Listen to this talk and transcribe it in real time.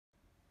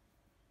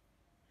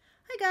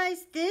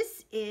guys,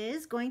 this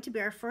is going to be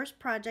our first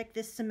project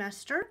this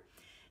semester,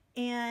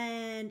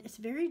 and it's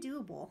very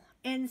doable.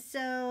 And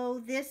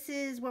so this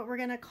is what we're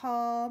going to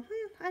call,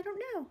 I don't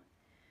know,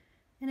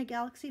 in a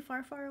galaxy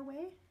far, far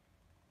away?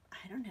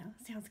 I don't know.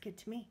 Sounds good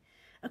to me.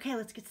 Okay,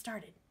 let's get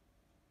started.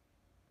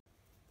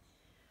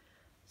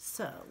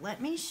 So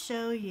let me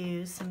show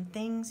you some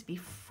things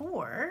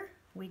before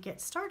we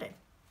get started.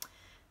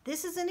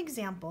 This is an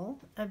example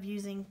of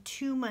using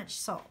too much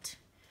salt.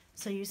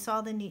 So you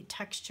saw the neat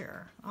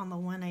texture on the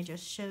one I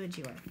just showed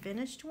you, a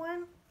finished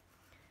one,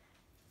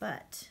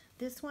 but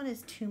this one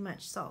is too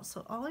much salt.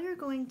 So all you're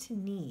going to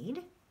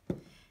need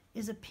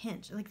is a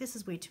pinch. Like, this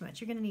is way too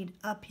much. You're going to need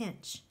a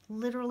pinch,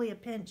 literally a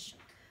pinch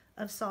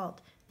of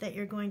salt that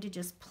you're going to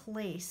just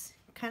place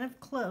kind of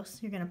close.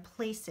 You're going to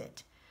place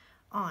it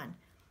on.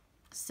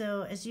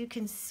 So as you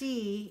can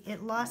see,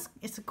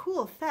 it's a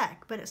cool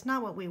effect, but it's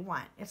not what we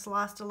want. It's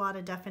lost a lot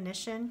of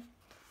definition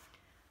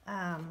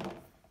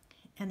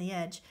and the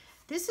edge.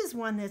 This is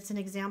one that's an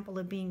example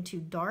of being too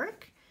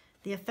dark.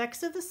 The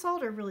effects of the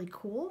salt are really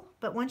cool,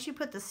 but once you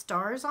put the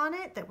stars on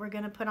it that we're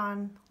going to put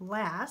on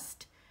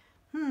last,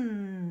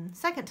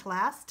 second to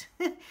last,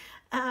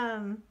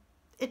 it'll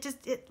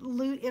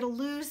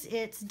lose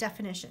its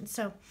definition.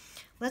 So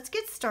let's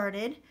get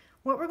started.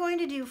 What we're going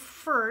to do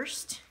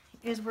first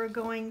is we're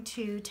going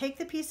to take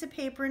the piece of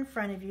paper in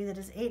front of you that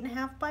is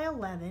 8.5 by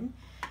 11,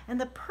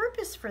 and the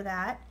purpose for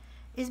that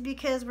is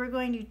because we're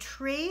going to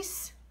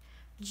trace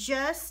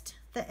just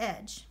the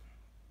edge,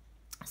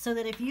 so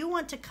that if you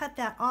want to cut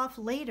that off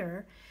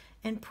later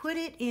and put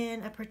it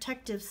in a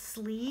protective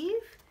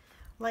sleeve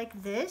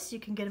like this, you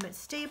can get them at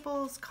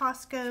Staples,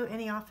 Costco,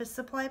 any office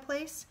supply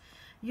place,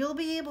 you'll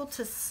be able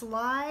to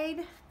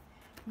slide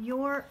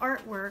your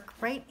artwork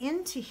right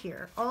into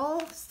here.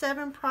 All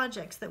 7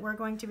 projects that we're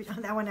going to be,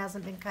 that one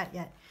hasn't been cut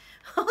yet,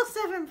 all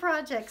 7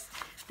 projects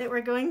that we're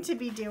going to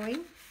be doing,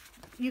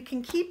 you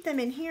can keep them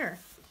in here,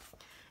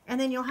 and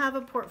then you'll have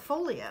a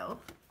portfolio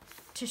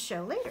to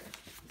show later.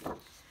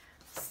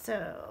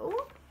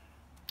 So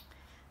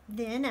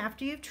then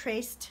after you've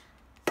traced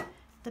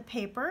the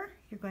paper,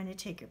 you're going to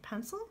take your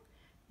pencil,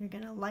 you're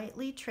going to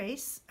lightly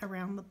trace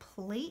around the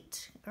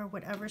plate or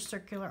whatever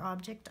circular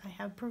object I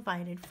have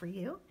provided for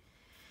you.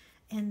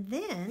 And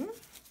then,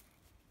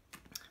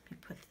 let me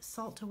put the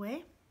salt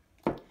away,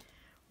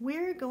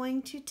 we're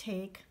going to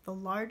take the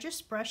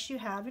largest brush you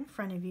have in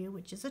front of you,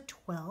 which is a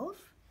 12.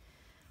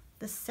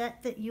 The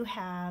set that you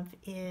have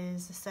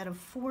is a set of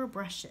 4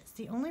 brushes.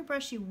 The only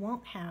brush you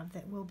won't have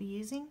that we'll be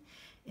using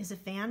is a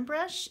fan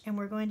brush, and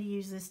we're going to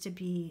use this to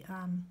be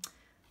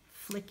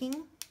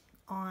flicking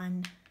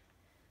on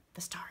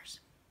the stars.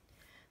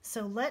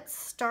 So let's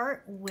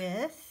start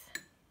with,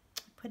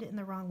 put it in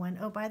the wrong one.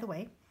 Oh, by the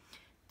way,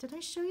 did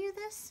I show you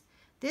this?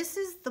 This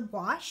is the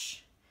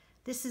wash,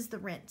 this is the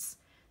rinse.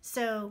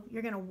 So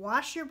you're going to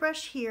wash your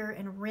brush here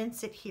and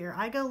rinse it here.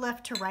 I go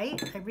left to right.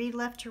 I read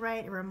left to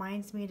right. It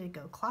reminds me to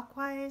go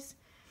clockwise.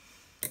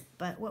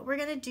 But what we're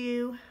going to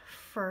do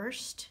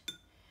first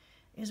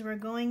is we're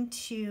going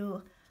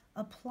to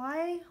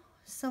apply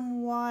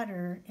some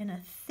water in a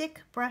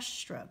thick brush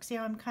stroke. See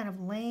how I'm kind of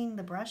laying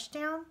the brush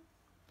down?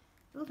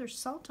 Oh, there's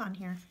salt on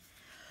here.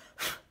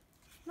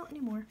 Not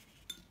anymore.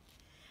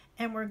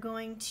 And we're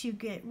going to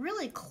get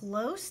really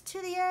close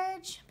to the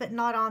edge, but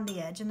not on the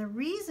edge. And the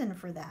reason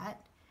for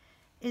that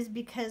is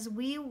because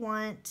we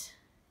want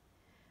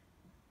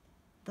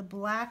the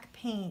black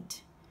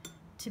paint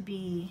to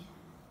be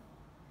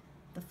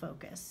the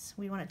focus.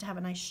 We want it to have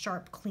a nice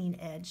sharp clean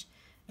edge.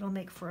 It'll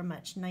make for a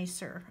much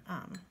nicer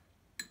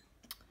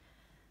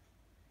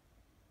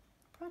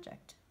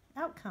project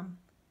outcome.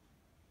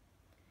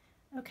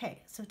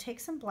 Okay, so take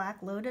some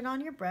black, load it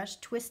on your brush,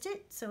 twist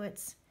it so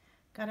it's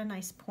got a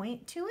nice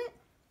point to it,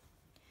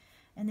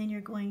 and then you're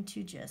going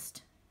to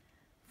just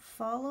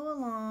follow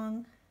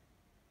along.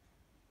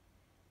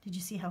 Did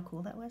you see how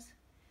cool that was?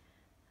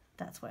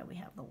 That's why we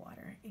have the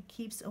water. It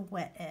keeps a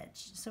wet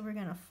edge. So we're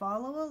going to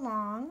follow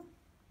along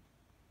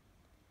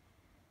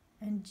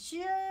and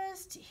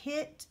just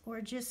hit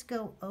or just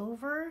go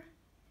over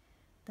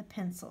the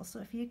pencil. So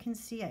if you can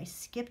see, I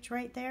skipped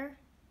right there.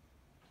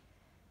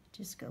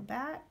 Just go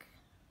back,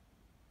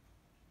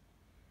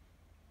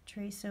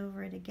 trace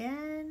over it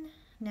again.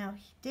 Now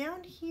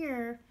down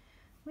here,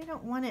 we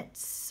don't want it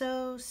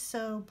so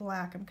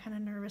black. I'm kind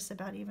of nervous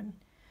about even,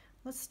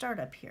 let's start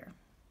up here.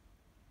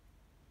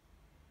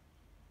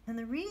 And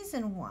the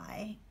reason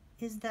why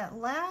is that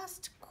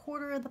last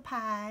quarter of the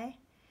pie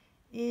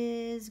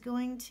is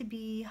going to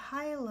be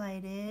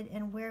highlighted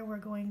and where we're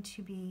going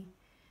to be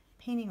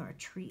painting our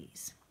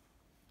trees.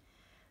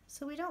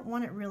 So we don't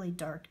want it really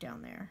dark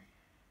down there.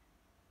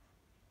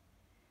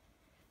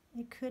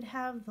 It could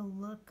have the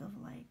look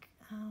of like,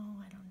 oh,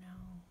 I don't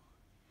know,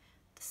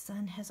 the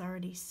sun has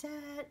already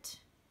set.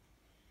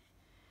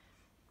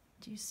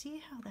 Do you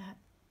see how that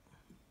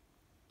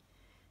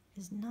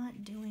is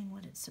not doing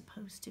what it's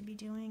supposed to be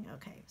doing?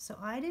 Okay, so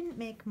I didn't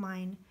make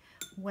mine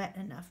wet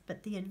enough,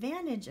 but the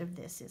advantage of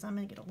this is, I'm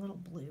going to get a little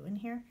blue in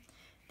here.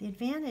 The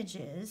advantage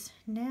is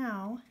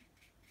now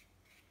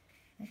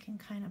I can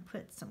kind of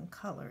put some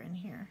color in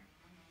here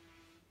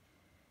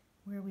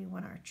where we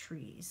want our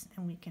trees,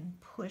 and we can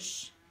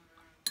push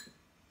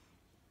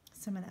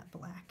some of that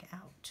black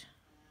out.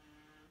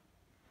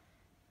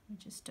 We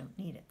just don't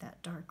need it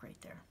that dark right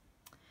there,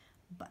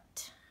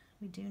 but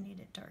we do need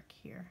it dark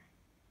here.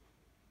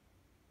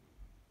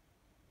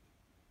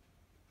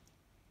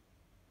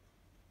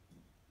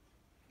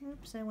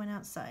 Oops, I went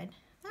outside.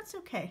 That's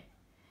okay.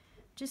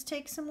 Just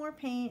take some more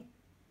paint,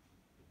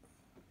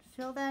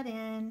 fill that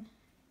in.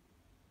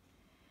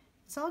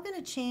 It's all going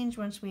to change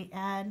once we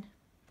add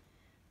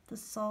the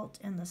salt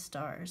and the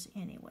stars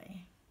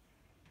anyway.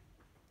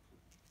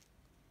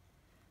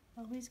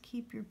 Always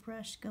keep your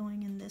brush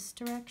going in this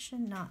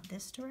direction, not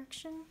this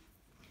direction,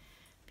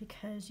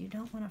 because you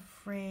don't want to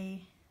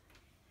fray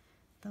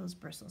those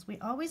bristles. We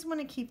always want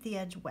to keep the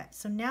edge wet.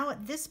 So now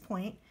at this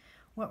point,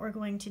 what we're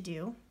going to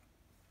do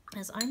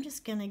is I'm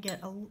just going to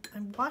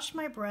wash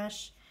my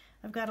brush.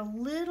 I've got a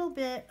little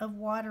bit of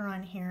water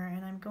on here,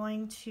 and I'm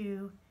going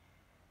to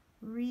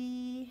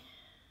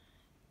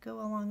go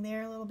along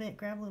there a little bit,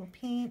 grab a little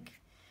pink.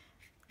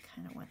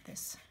 Kind of want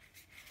this.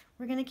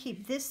 We're going to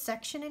keep this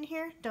section in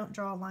here. Don't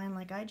draw a line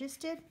like I just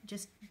did,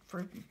 just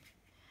for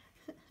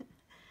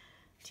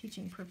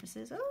teaching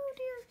purposes. Oh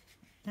dear.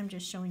 I'm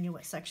just showing you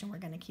what section we're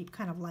going to keep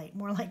kind of light,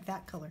 more like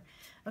that color.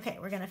 Okay,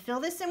 we're going to fill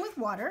this in with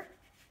water.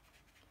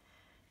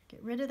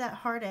 Get rid of that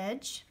hard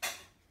edge.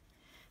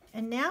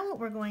 And now what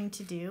we're going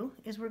to do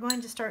is we're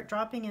going to start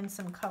dropping in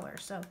some color.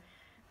 So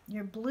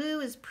your blue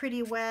is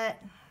pretty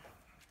wet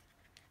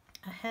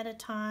ahead of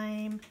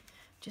time.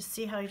 Just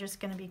see how you're just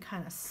going to be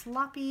kind of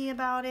sloppy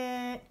about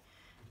it.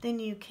 Then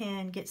you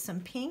can get some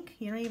pink.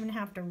 You don't even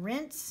have to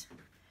rinse.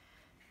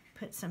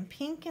 Put some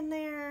pink in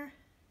there.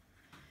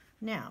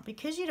 Now,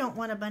 because you don't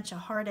want a bunch of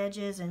hard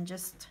edges and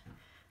just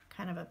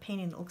kind of a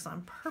painting that looks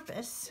on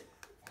purpose,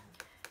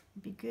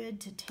 it'd be good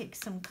to take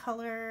some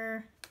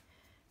color,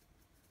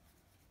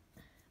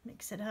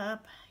 mix it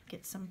up,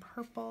 get some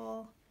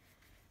purple.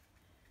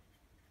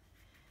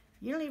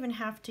 You don't even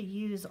have to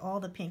use all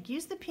the pink.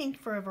 Use the pink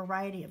for a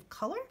variety of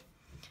color,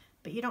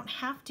 but you don't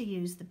have to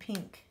use the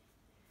pink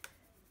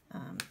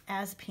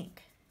as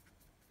pink.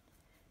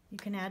 You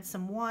can add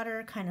some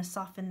water, kind of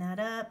soften that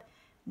up.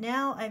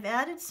 Now I've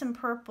added some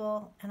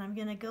purple, and I'm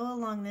going to go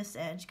along this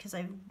edge because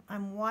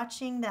I'm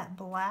watching that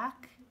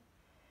black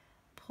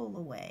pull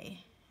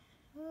away.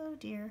 Oh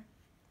dear.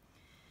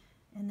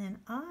 And then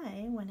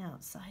I went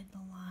outside the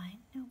line.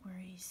 No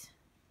worries.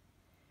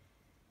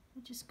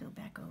 We'll just go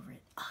back over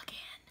it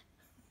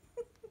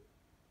again.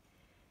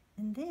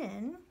 And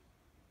then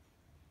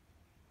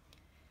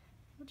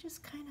we'll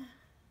just kind of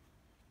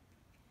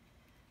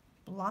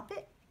blop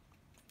it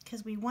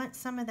because we want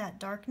some of that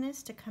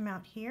darkness to come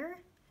out here.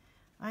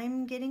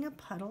 I'm getting a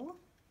puddle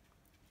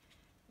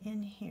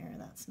in here.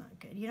 That's not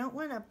good. You don't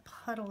want a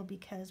puddle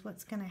because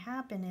what's going to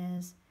happen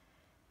is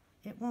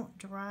it won't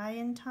dry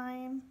in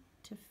time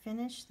to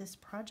finish this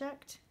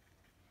project.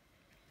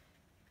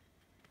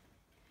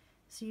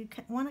 So you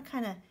want to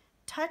kind of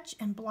touch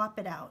and blop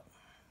it out.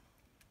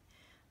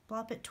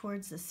 Blop it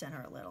towards the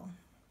center a little.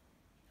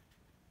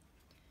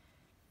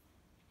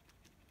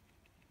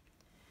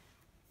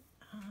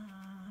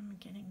 I'm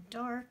getting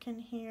dark in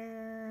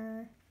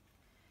here.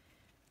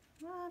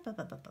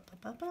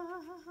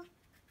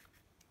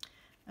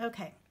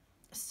 Okay,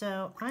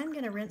 so I'm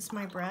going to rinse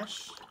my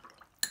brush,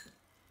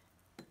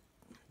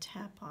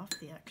 tap off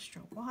the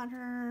extra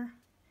water,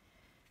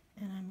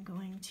 and I'm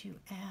going to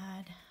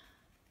add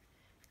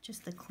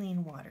just the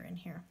clean water in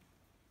here.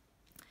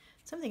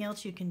 Something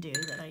else you can do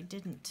that I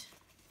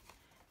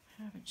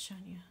haven't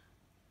shown you.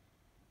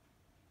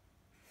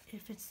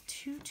 If it's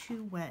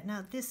too wet,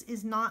 now this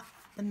is not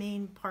the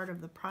main part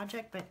of the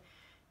project, but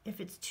if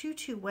it's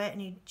too wet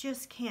and you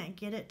just can't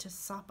get it to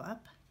sop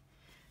up,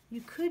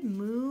 you could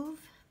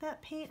move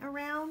that paint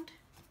around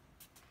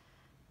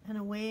and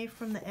away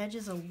from the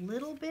edges a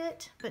little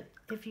bit, but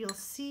if you'll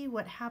see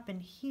what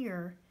happened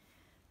here,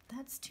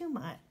 that's too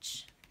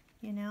much,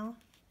 you know?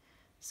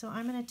 So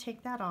I'm going to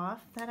take that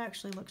off. That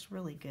actually looks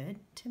really good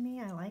to me.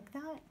 I like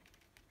that.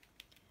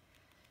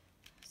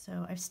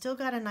 So I've still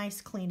got a nice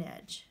clean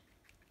edge.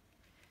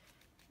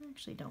 I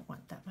actually don't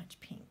want that much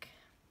pink.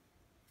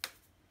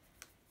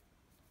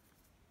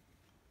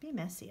 Be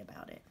messy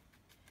about it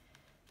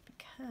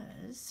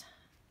because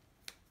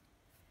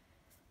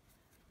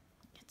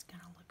it's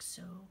going to look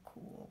so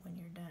cool when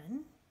you're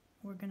done.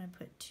 We're going to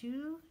put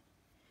 2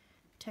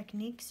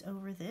 techniques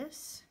over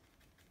this.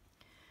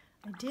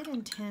 I did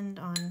intend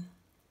on,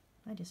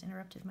 I just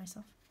interrupted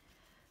myself.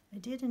 I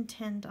did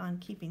intend on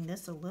keeping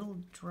this a little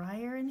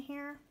drier in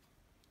here,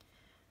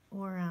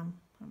 or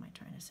what am I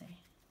trying to say?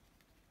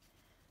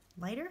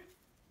 Lighter.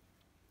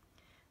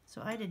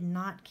 So I did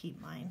not keep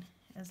mine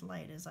as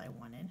light as I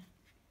wanted.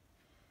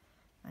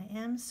 I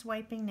am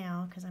swiping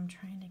now because I'm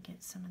trying to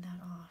get some of that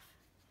off.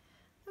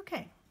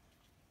 Okay.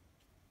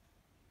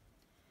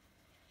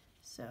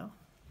 So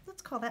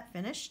let's call that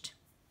finished.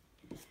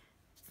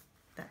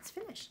 That's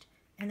finished.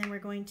 And then we're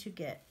going to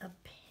get a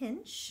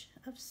pinch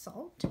of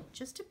salt,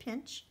 just a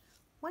pinch,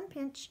 1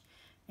 pinch,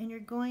 and you're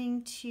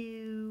going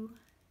to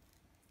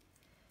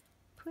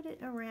put it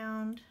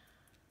around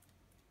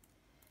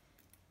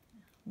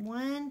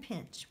one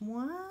pinch.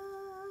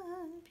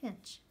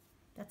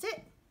 That's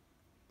it.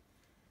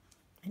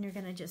 And you're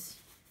going to just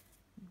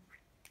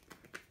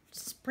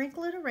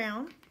sprinkle it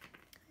around.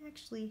 I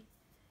actually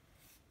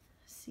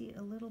see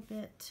a little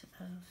bit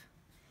of,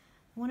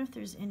 I wonder if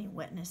there's any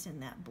wetness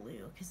in that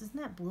blue, because isn't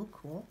that blue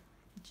cool?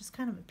 It just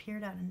kind of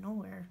appeared out of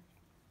nowhere.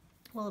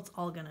 Well, it's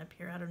all going to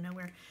appear out of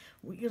nowhere.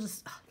 You'll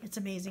just, it's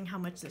amazing how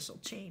much this will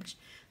change.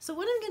 So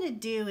what I'm going to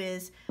do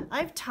is,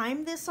 I've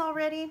timed this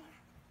already,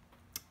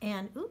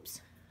 and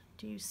oops,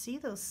 do you see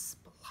those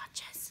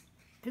splotches?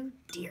 Oh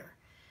dear.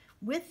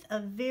 With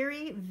a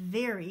very,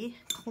 very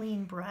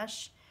clean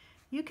brush,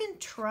 you can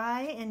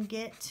try and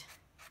get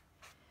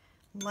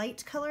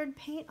light colored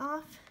paint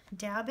off,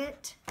 dab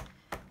it.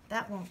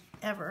 That won't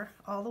ever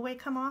all the way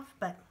come off,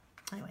 but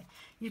anyway,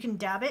 you can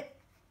dab it.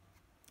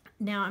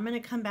 Now I'm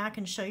going to come back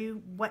and show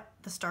you what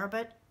the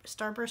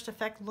starburst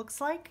effect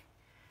looks like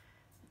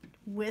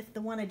with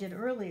the one I did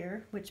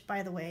earlier, which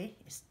by the way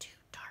is too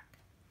dark.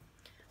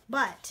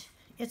 But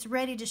it's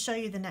ready to show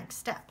you the next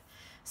step.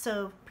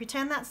 So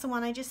pretend that's the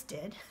one I just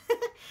did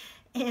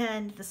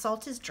and the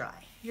salt is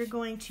dry. You're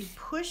going to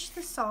push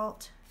the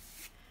salt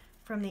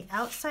from the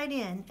outside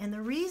in, and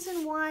the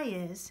reason why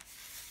is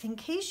in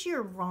case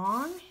you're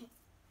wrong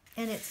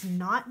and it's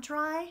not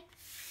dry,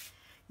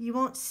 you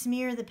won't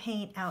smear the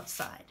paint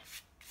outside.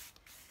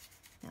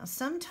 Now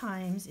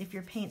sometimes if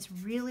your paint's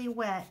really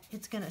wet,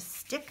 it's going to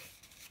stick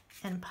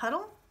and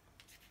puddle.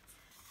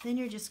 Then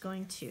you're just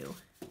going to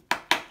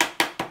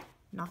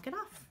knock it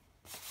off.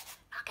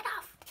 Knock it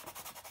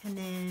off. And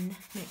then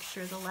make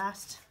sure the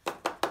last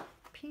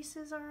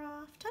pieces are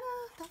off.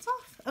 Ta-da! That's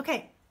off.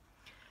 Okay,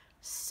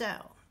 so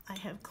I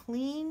have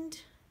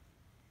cleaned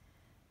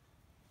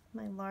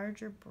my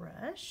larger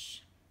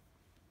brush,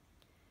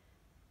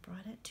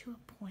 brought it to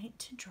a point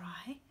to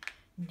dry.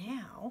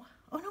 Now,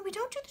 oh no, we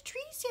don't do the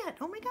trees yet.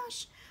 Oh my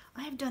gosh,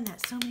 I have done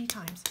that so many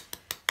times.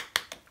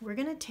 We're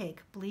gonna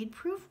take bleed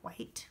proof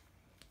white.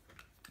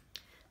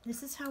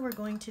 This is how we're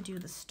going to do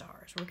the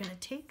stars. We're gonna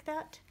take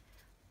that,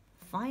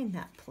 find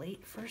that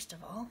plate first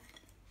of all.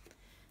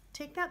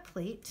 Take that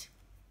plate,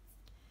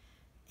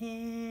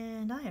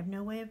 and I have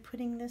no way of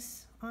putting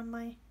this on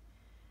my,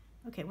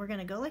 okay, we're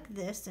gonna go like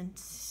this and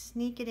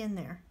sneak it in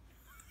there.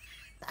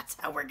 That's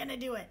how we're gonna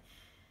do it.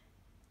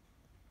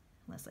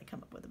 Unless I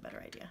come up with a better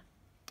idea.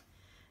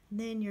 And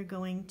then you're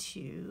going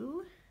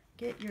to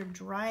get your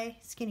dry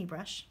skinny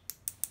brush.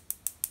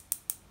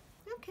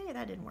 Okay,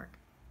 that didn't work.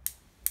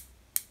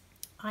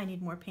 I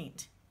need more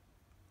paint.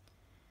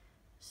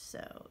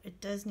 So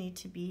it does need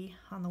to be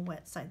on the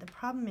wet side. The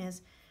problem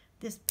is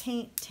this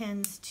paint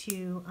tends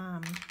to,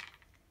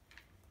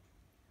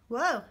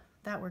 whoa,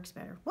 that works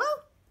better.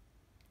 Whoa!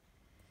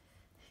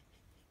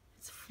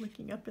 It's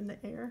flicking up in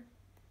the air.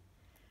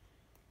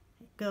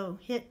 Go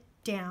hit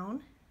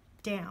down,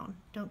 down.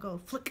 Don't go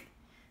flick.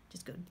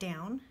 Just go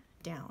down,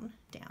 down,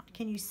 down.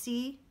 Can you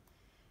see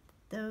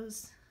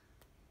those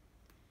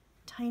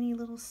tiny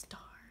little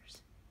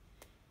stars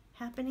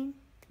happening?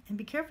 And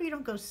be careful you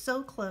don't go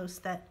so close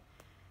that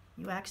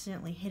you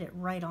accidentally hit it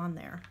right on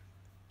there.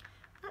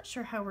 I'm not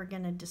sure how we're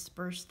going to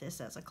disperse this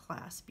as a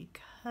class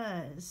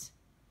because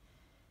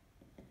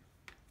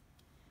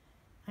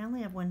I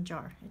only have one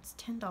jar. It's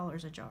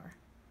 $10 a jar.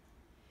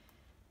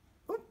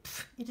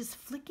 Oops, it is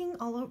flicking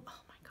all over.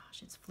 Oh my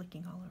gosh, it's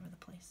flicking all over the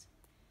place.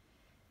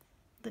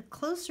 The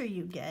closer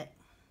you get,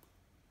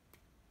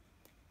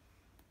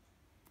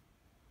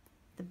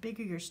 the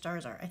bigger your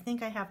stars are. I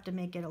think I have to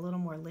make it a little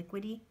more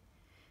liquidy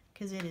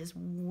because it is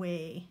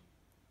way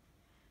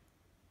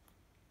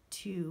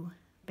too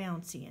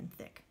bouncy and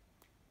thick.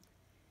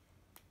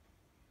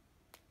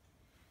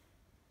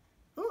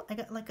 Oh, I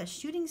got like a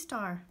shooting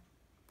star.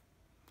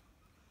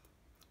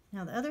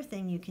 Now the other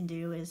thing you can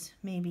do is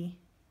maybe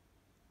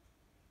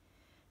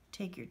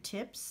take your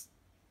tips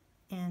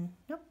and,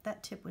 nope,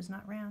 that tip was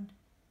not round.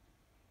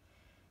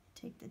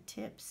 Take the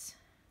tips,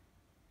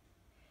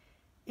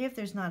 if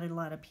there's not a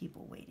lot of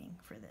people waiting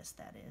for this,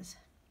 that is,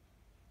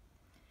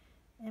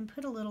 and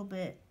put a little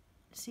bit,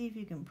 see if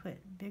you can put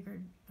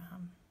bigger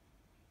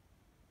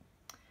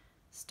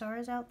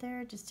stars out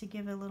there just to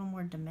give it a little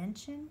more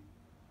dimension.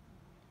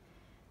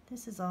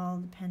 This is all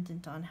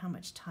dependent on how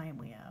much time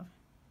we have.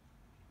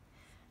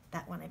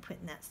 That one I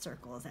put in that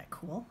circle, is that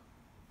cool?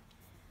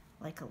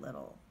 Like a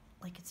little,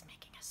 like it's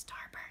making a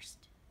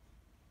starburst.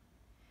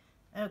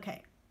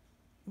 Okay.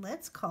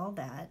 Let's call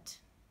that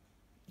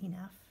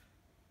enough.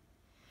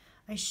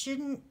 I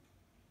shouldn't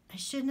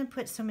have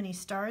put so many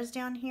stars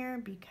down here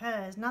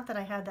because, not that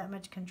I had that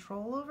much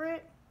control over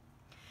it,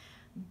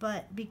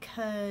 but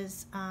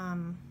because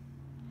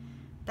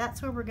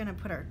that's where we're going to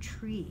put our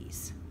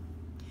trees.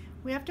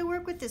 We have to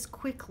work with this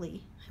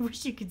quickly. I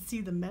wish you could see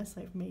the mess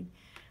I've made.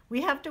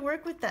 We have to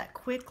work with that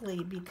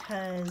quickly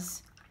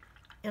because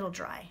it'll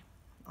dry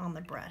on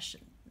the brush.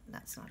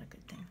 That's not a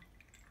good thing.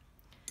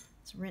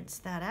 Let's rinse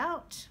that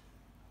out.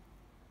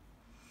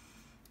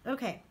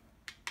 Okay,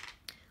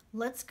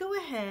 let's go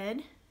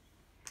ahead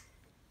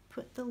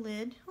put the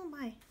lid, oh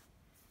my,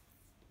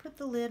 put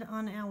the lid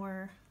on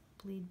our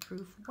bleed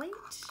proof white.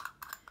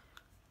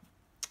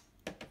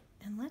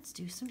 And let's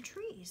do some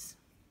trees.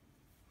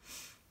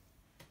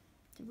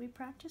 Did we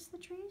practice the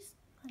trees?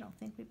 I don't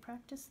think we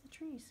practiced the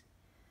trees.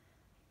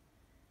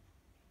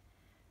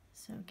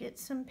 So get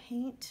some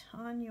paint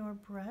on your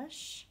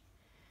brush.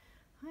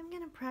 I'm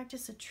going to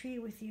practice a tree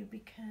with you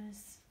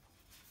because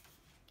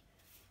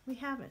we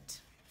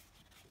haven't.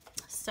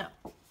 So,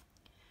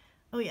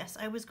 oh yes,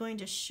 I was going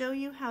to show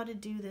you how to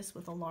do this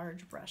with a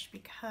large brush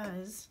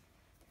because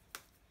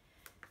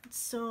it's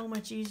so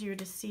much easier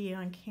to see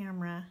on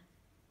camera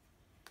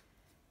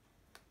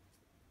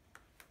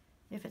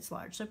if it's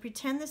large. So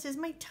pretend this is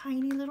my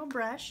tiny little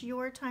brush,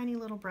 your tiny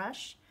little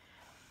brush.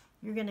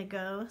 You're going to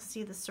go,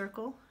 see the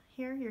circle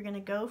here? You're going to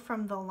go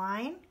from the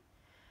line,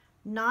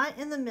 not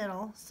in the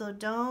middle, so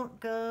don't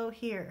go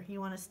here. You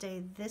want to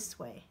stay this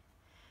way.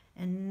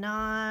 And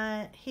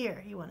not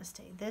here. You want to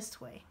stay this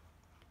way.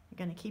 You're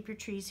going to keep your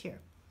trees here.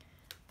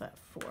 But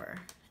for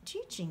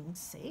teaching's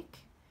sake,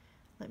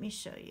 let me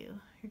show you.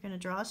 You're going to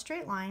draw a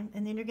straight line,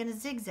 and then you're going to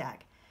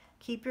zigzag.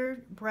 Keep your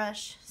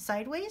brush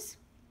sideways,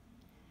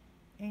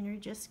 and you're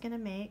just going to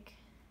make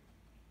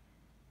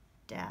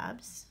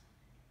dabs.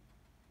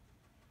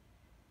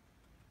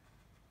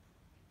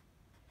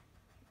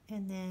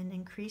 And then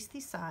increase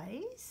the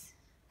size.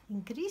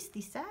 Increase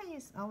the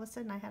size. All of a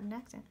sudden I had an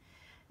accent.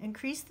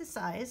 Increase the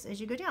size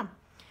as you go down.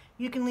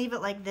 You can leave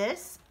it like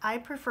this. I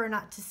prefer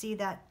not to see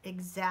that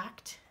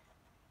exact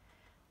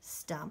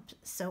stump,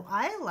 so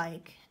I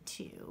like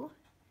to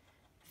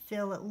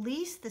fill at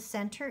least the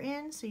center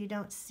in so you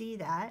don't see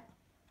that.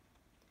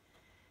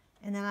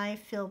 And then I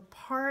fill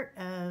part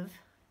of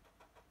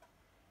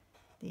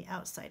the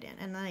outside in,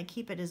 and then I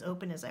keep it as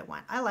open as I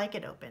want. I like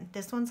it open.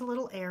 This one's a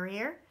little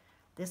airier.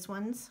 This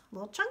one's a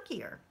little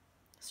chunkier.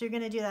 So you're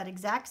going to do that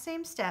exact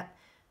same step.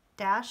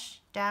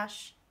 Dash,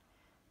 dash,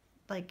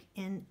 like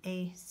in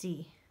a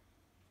Z,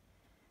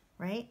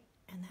 right?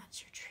 And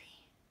that's your tree.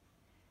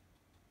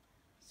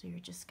 So you're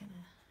just gonna,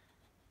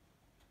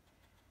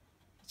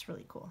 it's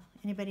really cool.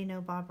 Anybody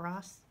know Bob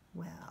Ross?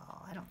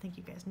 Well, I don't think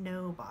you guys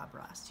know Bob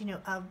Ross. Do you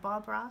know of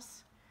Bob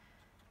Ross?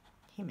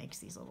 He makes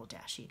these little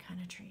dashy kind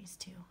of trees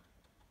too.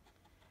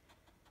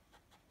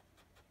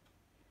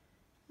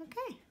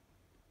 Okay.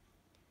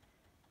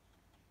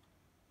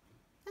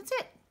 That's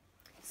it.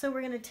 So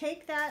we're gonna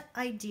take that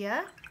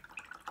idea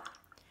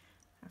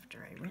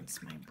after I rinse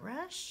my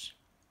brush,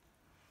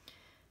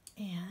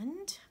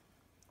 and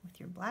with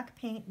your black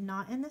paint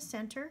not in the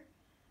center,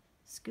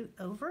 scoot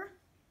over.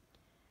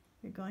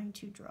 You're going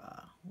to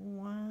draw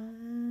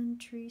one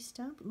tree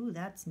stump. Ooh,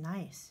 that's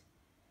nice.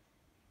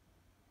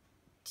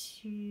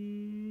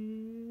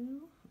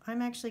 Two.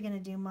 I'm actually going to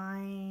do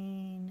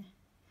mine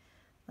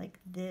like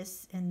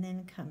this and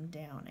then come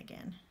down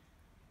again.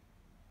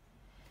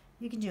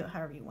 You can do it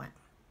however you want.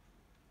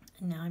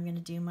 And now I'm going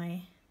to do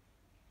my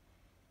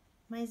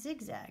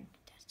zigzag.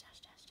 Dash,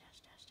 dash, dash, dash,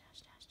 dash,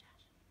 dash, dash,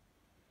 dash.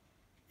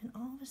 And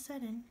all of a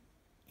sudden,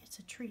 it's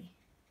a tree.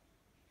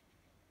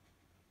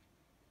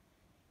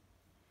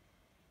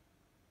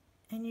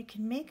 And you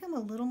can make them a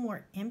little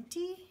more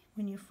empty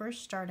when you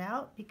first start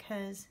out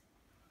because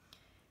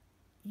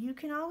you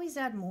can always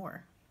add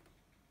more.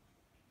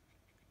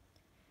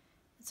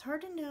 It's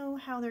hard to know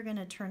how they're going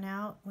to turn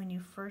out when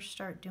you first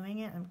start doing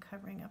it. I'm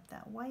covering up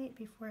that white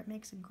before it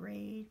makes a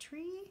gray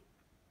tree.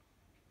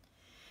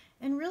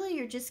 And really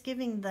you're just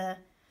giving the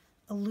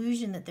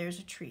illusion that there's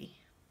a tree.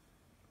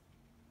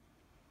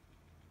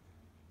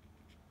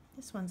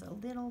 This one's a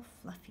little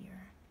fluffier.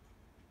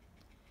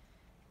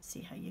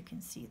 See how you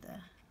can see the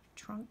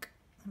trunk?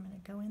 I'm going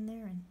to go in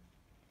there and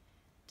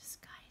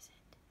disguise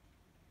it.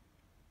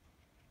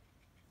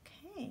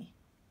 Okay.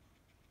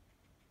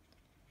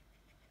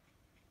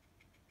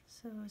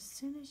 So as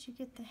soon as you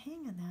get the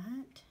hang of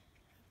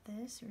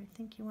this, or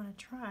think you want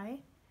to try,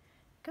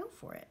 go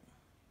for it.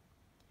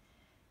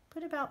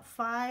 Put about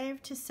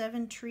 5 to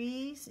 7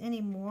 trees,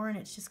 any more, and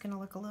it's just going to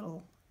look a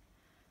little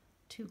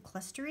too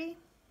clustery.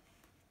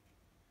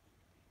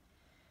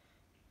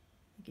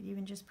 You could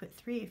even just put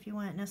 3 if you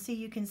want. Now see,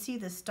 you can see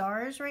the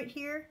stars right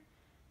here.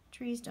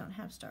 Trees don't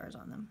have stars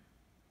on them.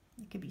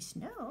 It could be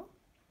snow,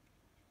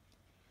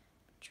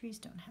 but trees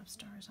don't have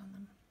stars on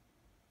them.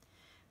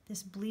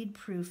 This bleed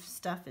proof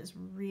stuff is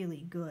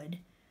really good,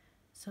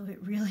 so it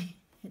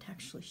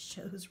actually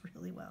shows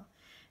really well.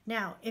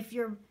 Now if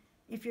your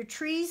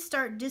trees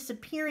start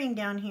disappearing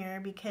down here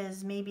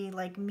because maybe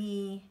like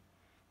me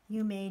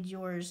you made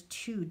yours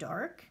too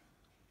dark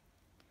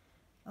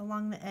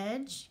along the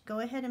edge, go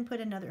ahead and put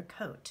another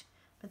coat.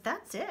 But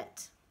that's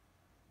it.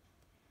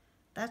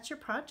 That's your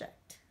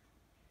project.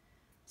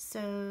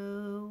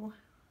 So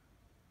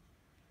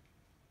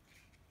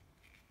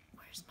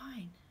where's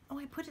mine? Oh,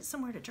 I put it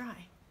somewhere to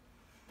dry.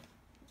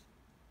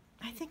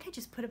 I think I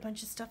just put a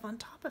bunch of stuff on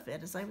top of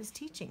it as I was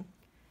teaching.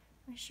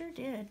 I sure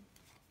did.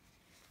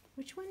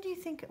 Which one do you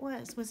think it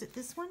was? Was it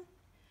this one?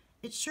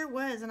 It sure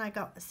was, and I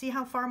got, see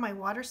how far my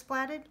water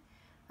splatted?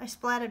 I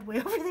splatted way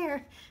over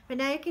there. But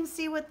now you can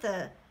see what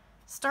the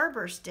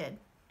starburst did.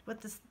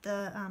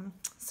 the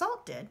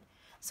salt did.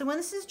 So when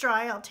this is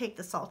dry, I'll take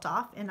the salt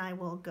off and I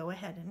will go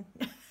ahead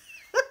and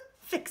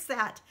fix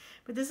that.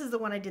 But this is the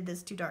one I did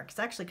this too dark. It's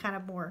actually kind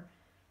of more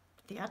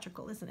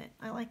theatrical, isn't it?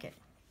 I like it.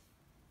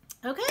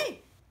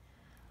 Okay,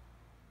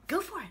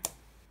 go for it.